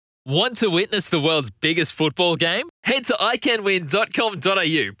Want to witness the world's biggest football game? Head to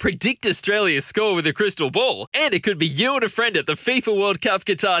iCanWin.com.au, predict Australia's score with a crystal ball, and it could be you and a friend at the FIFA World Cup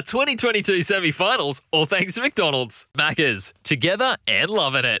Qatar 2022 semi-finals, all thanks to McDonald's. Maccas, together and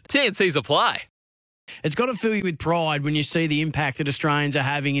loving it. TNCs apply. It's got to fill you with pride when you see the impact that Australians are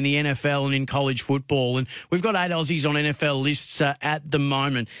having in the NFL and in college football. And we've got 8 Aussies on NFL lists at the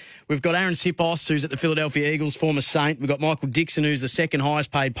moment. We've got Aaron Sipos, who's at the Philadelphia Eagles, former Saint. We've got Michael Dixon, who's the second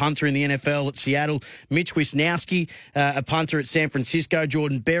highest paid punter in the NFL at Seattle. Mitch Wisnowski, a punter at San Francisco.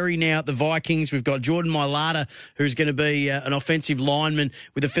 Jordan Berry now at the Vikings. We've got Jordan Mailata, who's going to be an offensive lineman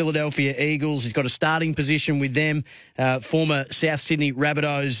with the Philadelphia Eagles. He's got a starting position with them. Former South Sydney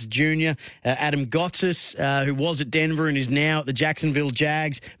Rabbitohs junior. Adam Gotsis, who was at Denver and is now at the Jacksonville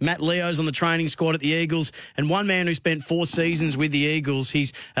Jags. Matt Leo's on the training squad at the Eagles. And one man who spent 4 seasons with the Eagles.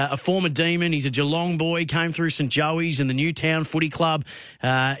 He's a former Demon. He's a Geelong boy, came through St Joey's and the Newtown Footy Club.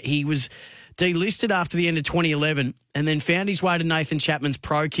 He was delisted after the end of 2011 and then found his way to Nathan Chapman's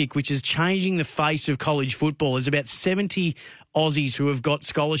Pro Kick, which is changing the face of college football. There's about 70 Aussies who have got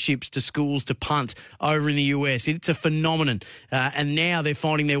scholarships to schools to punt over in the US. It's a phenomenon. And now they're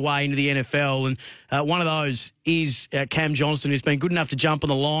finding their way into the NFL. And one of those is Cam Johnston, who's been good enough to jump on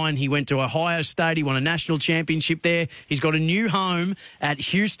the line. He went to Ohio State. He won a national championship there. He's got a new home at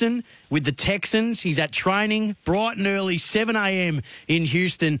Houston with the Texans. He's at training bright and early, 7 a.m. in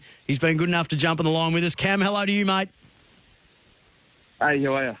Houston. He's been good enough to jump on the line with us. Cam, hello to you, mate. Hey,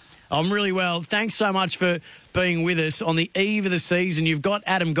 how are you? I'm really well. Thanks so much for being with us on the eve of the season. You've got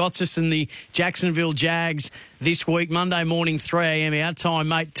Adam Gotsis and the Jacksonville Jags this week, Monday morning, 3 a.m. our time.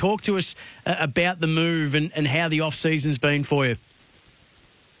 Mate, talk to us about the move and how the off-season's been for you.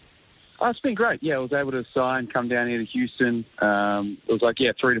 Oh, it's been great. Yeah, I was able to come down here to Houston. It was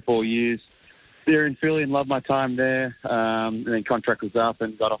 3 to 4 years there in Philly and loved my time there. And then contract was up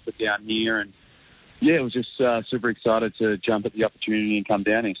and got offered down here. And yeah, it was just super excited to jump at the opportunity and come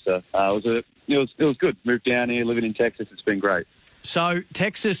down here. So it was good. Moved down here, living in Texas. It's been great. So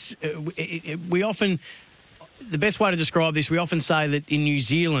Texas, we often, the best way to describe this, we often say that in New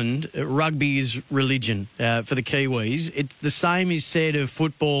Zealand, rugby is religion for the Kiwis. It's the same is said of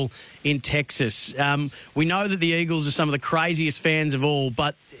football in Texas. We know that the Eagles are some of the craziest fans of all,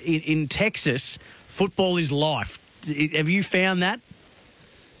 but in Texas, football is life. Have you found that?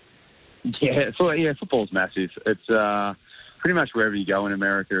 Yeah, football's massive. It's pretty much wherever you go in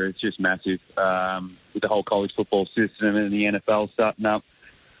America, it's just massive. With the whole college football system and the NFL starting up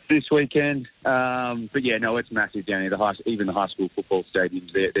this weekend. But yeah, no, it's massive down here. Even the high school football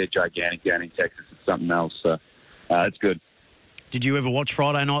stadiums, they're gigantic down in Texas. It's something else. So it's good. Did you ever watch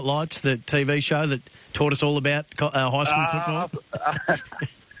Friday Night Lights, the TV show that taught us all about high school football?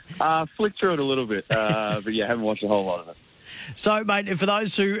 Flicked through it a little bit, but yeah, haven't watched a whole lot of it. So, mate, for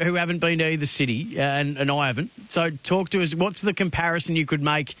those who haven't been to either city, and I haven't, so talk to us, what's the comparison you could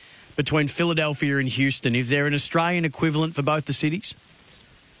make between Philadelphia and Houston? Is there an Australian equivalent for both the cities?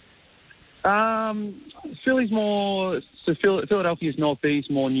 Philly's more, so Philadelphia's northeast,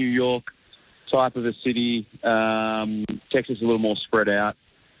 more New York type of a city. Texas is a little more spread out.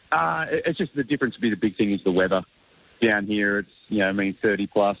 It's just the difference would be the big thing is the weather. Down here, it's, 30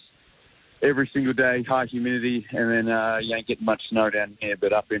 plus. Every single day, high humidity, and then you ain't getting much snow down here.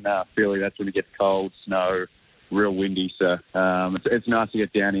 But up in Philly, that's when it gets cold, snow, real windy. So it's nice to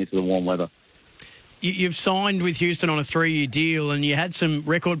get down here to the warm weather. You've signed with Houston on a 3-year deal, and you had some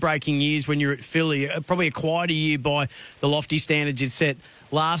record-breaking years when you were at Philly, probably a quieter year by the lofty standards you'd set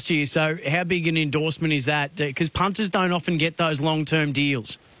last year. So how big an endorsement is that? Because punters don't often get those long-term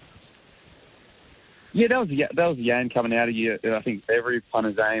deals. Yeah, that was a game coming out of you. I think every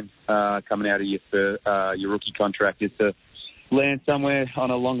punter's aim coming out of you for your rookie contract is to land somewhere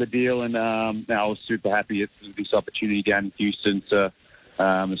on a longer deal. And I was super happy at this opportunity down in Houston. So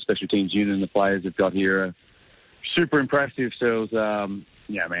the special teams unit and the players have got here are super impressive. So it was,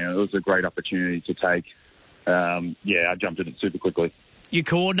 it was a great opportunity to take. I jumped at it super quickly. Your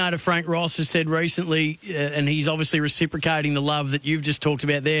coordinator, Frank Ross, has said recently, and he's obviously reciprocating the love that you've just talked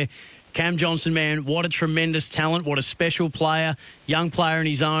about there, Cam Johnston, man, what a tremendous talent, what a special player, young player in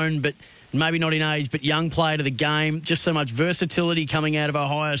his own, but maybe not in age, but young player to the game. Just so much versatility coming out of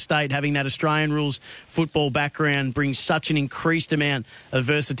Ohio State, having that Australian rules football background brings such an increased amount of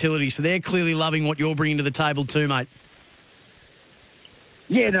versatility. So they're clearly loving what you're bringing to the table too, mate.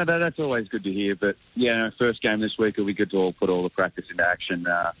 Yeah, no, that's always good to hear. But, first game this week, it'll be good to all put all the practice into action.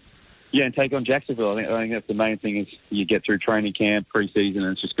 And take on Jacksonville. I think that's the main thing is you get through training camp, pre-season,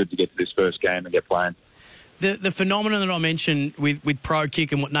 and it's just good to get to this first game and get playing. The phenomenon that I mentioned with Pro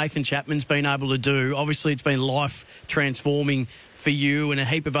Kick and what Nathan Chapman's been able to do, obviously it's been life transforming for you and a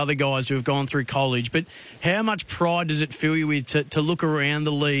heap of other guys who have gone through college. But how much pride does it fill you with to look around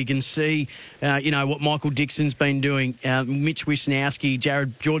the league and see, what Michael Dixon's been doing, Mitch Wisniewski,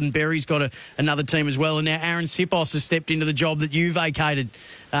 Jordan Berry's got another team as well, and now Aaron Sipos has stepped into the job that you vacated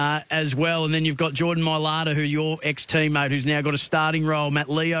as well. And then you've got Jordan Mailata, who your ex-teammate, who's now got a starting role. Matt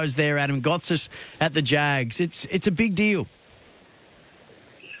Leo's there, Adam Gotsis at the Jags. It's a big deal.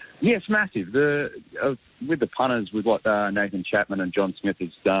 Yeah, it's massive. With the punters, with what Nathan Chapman and John Smith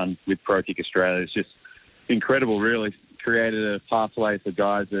has done with Pro Kick Australia, it's just incredible, really. Created a pathway for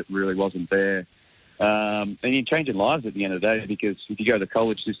guys that really wasn't there. And you're changing lives at the end of the day, because if you go to the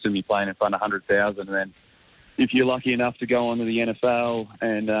college system, you're playing in front of 100,000, and then if you're lucky enough to go on to the NFL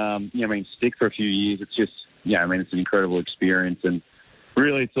and, stick for a few years, it's just, it's an incredible experience. And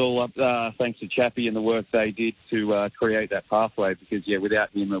really, it's all up thanks to Chappie and the work they did to create that pathway, because, without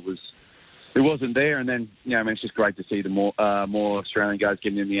him, it wasn't there. And then, it's just great to see the more Australian guys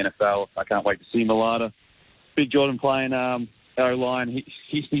getting in the NFL. I can't wait to see Mailata. Big Jordan playing O-line.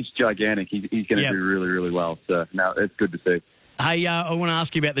 He's gigantic. He's going to do really, really well. So, no, it's good to see. Hey, I want to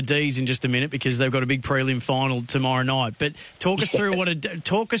ask you about the D's in just a minute, because they've got a big prelim final tomorrow night. But talk us through what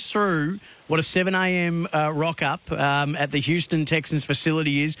a 7 a.m. rock up at the Houston Texans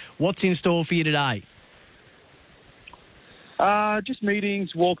facility is. What's in store for you today? Just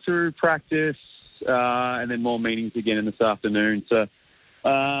meetings, walkthrough, practice, and then more meetings again this afternoon. So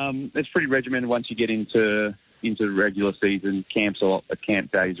it's pretty regimented once you get into regular season.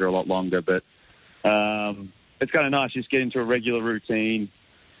 Camp days are a lot longer, but it's kind of nice just get into a regular routine,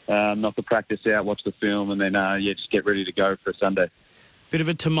 knock the practice out, watch the film, and then just get ready to go for Sunday. Bit of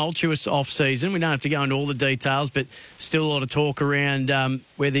a tumultuous off-season. We don't have to go into all the details, but still a lot of talk around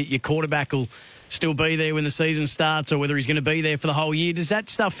whether your quarterback will still be there when the season starts or whether he's going to be there for the whole year. Does that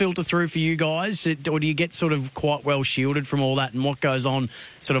stuff filter through for you guys, or do you get sort of quite well shielded from all that and what goes on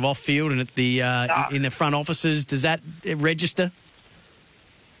sort of off-field and at the in the front offices? Does that register?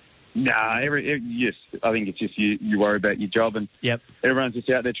 Nah, yes. I think it's just you worry about your job, and everyone's just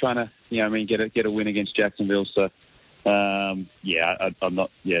out there trying to, get a win against Jacksonville. So, I'm not.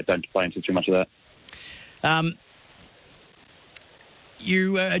 Yeah, don't play into too much of that.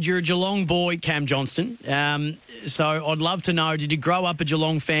 You're a Geelong boy, Cam Johnston. So I'd love to know: did you grow up a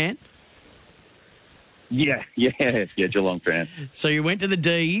Geelong fan? Yeah, Geelong fan. So you went to the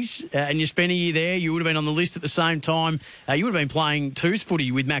D's and you spent a year there. You would have been on the list at the same time. You would have been playing twos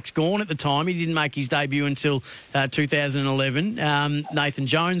footy with Max Gawn at the time. He didn't make his debut until 2011. Nathan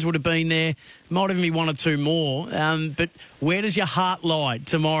Jones would have been there. Might even be one or two more. But where does your heart lie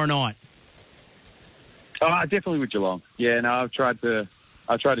tomorrow night? Oh, definitely with Geelong. Yeah, no, I've tried to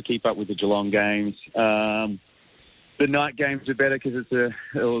keep up with the Geelong games. The night games are better because it's a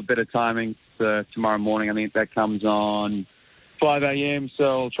little better timing. So tomorrow morning, I think that comes on 5 a.m.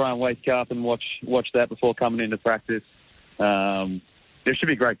 So I'll try and wake up and watch that before coming into practice. It should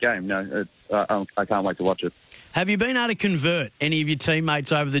be a great game. No, I can't wait to watch it. Have you been able to convert any of your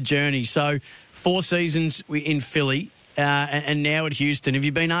teammates over the journey? So 4 seasons in Philly and now at Houston. Have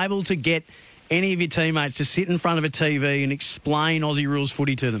you been able to get any of your teammates to sit in front of a TV and explain Aussie rules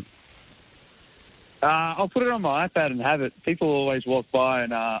footy to them? I'll put it on my iPad and have it. People always walk by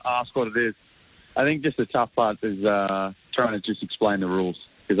and ask what it is. I think just the tough part is trying to just explain the rules,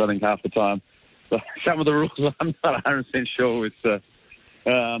 because I think half the time some of the rules I'm not 100% sure with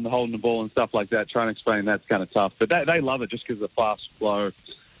holding the ball and stuff like that. Trying to explain that's kind of tough. But they love it just because of the fast flow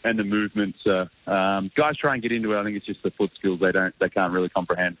and the movements. Guys try and get into it. I think it's just the foot skills they can't really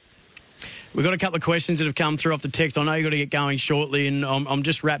comprehend. We've got a couple of questions that have come through off the text. I know you've got to get going shortly, and I'm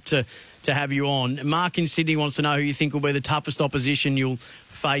just rapt to have you on. Mark in Sydney wants to know who you think will be the toughest opposition you'll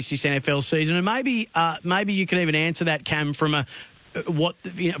face this NFL season, and maybe you can even answer that, Cam, from a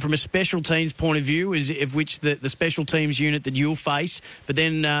special teams point of view, of which the special teams unit that you'll face, but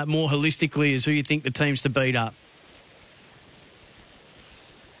then more holistically is who you think the teams to beat up.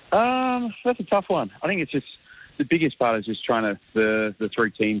 That's a tough one. I think it's just the biggest part is just trying to the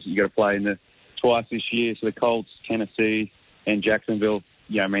 3 teams that you got to play in twice this year. So the Colts, Tennessee, and Jacksonville.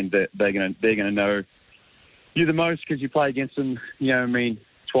 Yeah, I mean they're gonna know you the most because you play against them.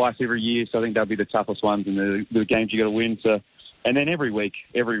 Twice every year. So I think they'll be the toughest ones in the games you got to win. So, and then every week,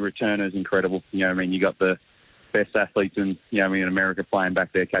 every returner is incredible. You got the best athletes in America playing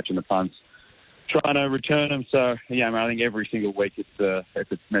back there, catching the punts, trying to return them. So I think every single week it's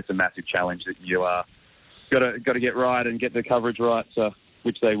a massive challenge that you are. Got to get right and get the coverage right, so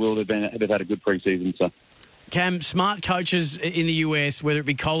which they will. They've had a good preseason. So, Cam, smart coaches in the US, whether it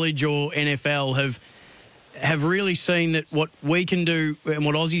be college or NFL, have have really seen that what we can do and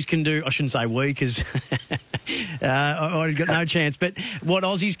what Aussies can do, I shouldn't say we because I've got no chance, but what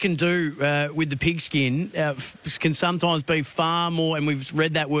Aussies can do with the pigskin can sometimes be far more, and we've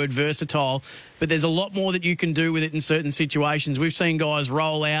read that word versatile, but there's a lot more that you can do with it in certain situations. We've seen guys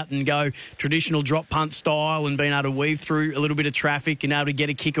roll out and go traditional drop punt style and being able to weave through a little bit of traffic and able to get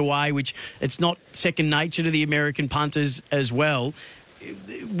a kick away, which it's not second nature to the American punters as well.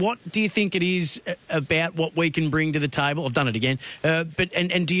 What do you think it is about what we can bring to the table? I've done it again. But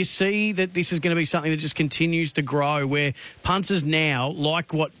do you see that this is going to be something that just continues to grow, where punters now,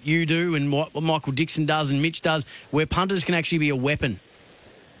 like what you do and what Michael Dixon does and Mitch does, where punters can actually be a weapon?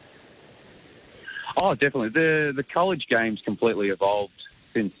 Oh, definitely. The college game's completely evolved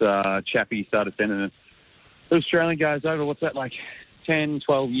since Chappie started sending the Australian guys over. What's that, like 10,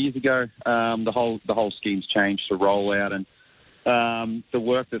 12 years ago? The whole scheme's changed to roll out, and the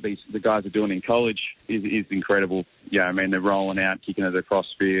work that the guys are doing in college is incredible. Yeah, I mean, they're rolling out, kicking it across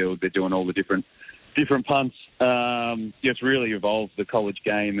field. They're doing all the different punts. It's really evolved the college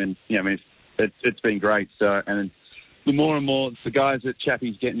game, and I mean, it's been great. So, and the more and more the guys that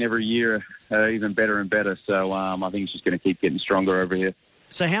Chappie's getting every year are even better and better. So, I think it's just going to keep getting stronger over here.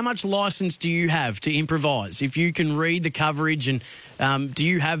 So how much license do you have to improvise? If you can read the coverage, and do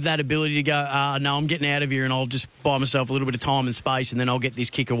you have that ability to go, no, I'm getting out of here and I'll just buy myself a little bit of time and space and then I'll get this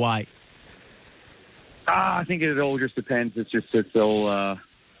kick away? I think it all just depends. It's all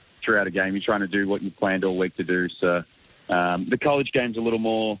throughout a game. You're trying to do what you planned all week to do. So the college game's a little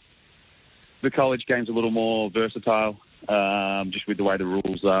more versatile, just with the way the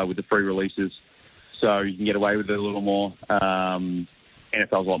rules are, with the free releases. So you can get away with it a little more.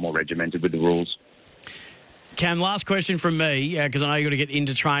 NFL's a lot more regimented with the rules. Cam, last question from me, because I know you've got to get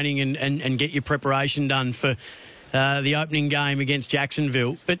into training and get your preparation done for the opening game against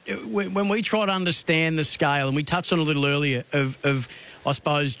Jacksonville. But when we try to understand the scale, and we touched on a little earlier, of I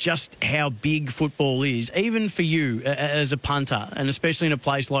suppose, just how big football is, even for you as a punter, and especially in a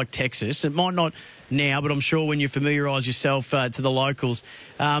place like Texas, it might not now, but I'm sure when you familiarise yourself to the locals,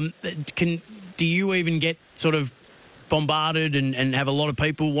 do you even get sort of bombarded and have a lot of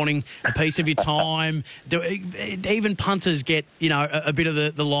people wanting a piece of your time? Do even punters get, a bit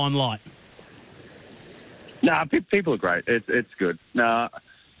of the limelight? Nah, people are great. It's good. Nah,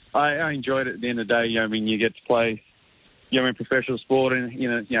 I enjoyed it at the end of the day. I mean, you get to play, in professional sport and,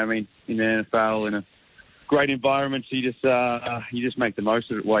 in the NFL in a great environment. So you just make the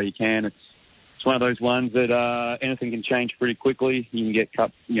most of it while you can. It's one of those ones that anything can change pretty quickly. You can get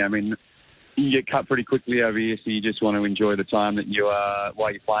cut, you can get cut pretty quickly over here, so you just want to enjoy the time that you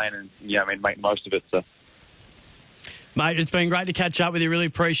while you're playing and make the most of it. So, mate, it's been great to catch up with you. Really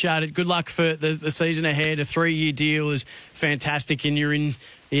appreciate it. Good luck for the season ahead. A 3-year deal is fantastic, and you're in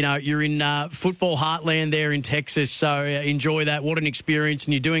football heartland there in Texas. So enjoy that. What an experience,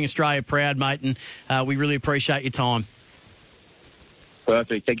 and you're doing Australia proud, mate. And we really appreciate your time.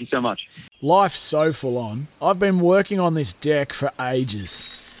 Perfect. Thank you so much. Life's so full on. I've been working on this deck for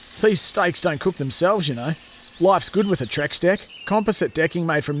ages. These steaks don't cook themselves, Life's good with a Trex deck. Composite decking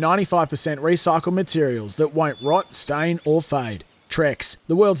made from 95% recycled materials that won't rot, stain or fade. Trex,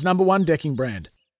 the world's #1 decking brand.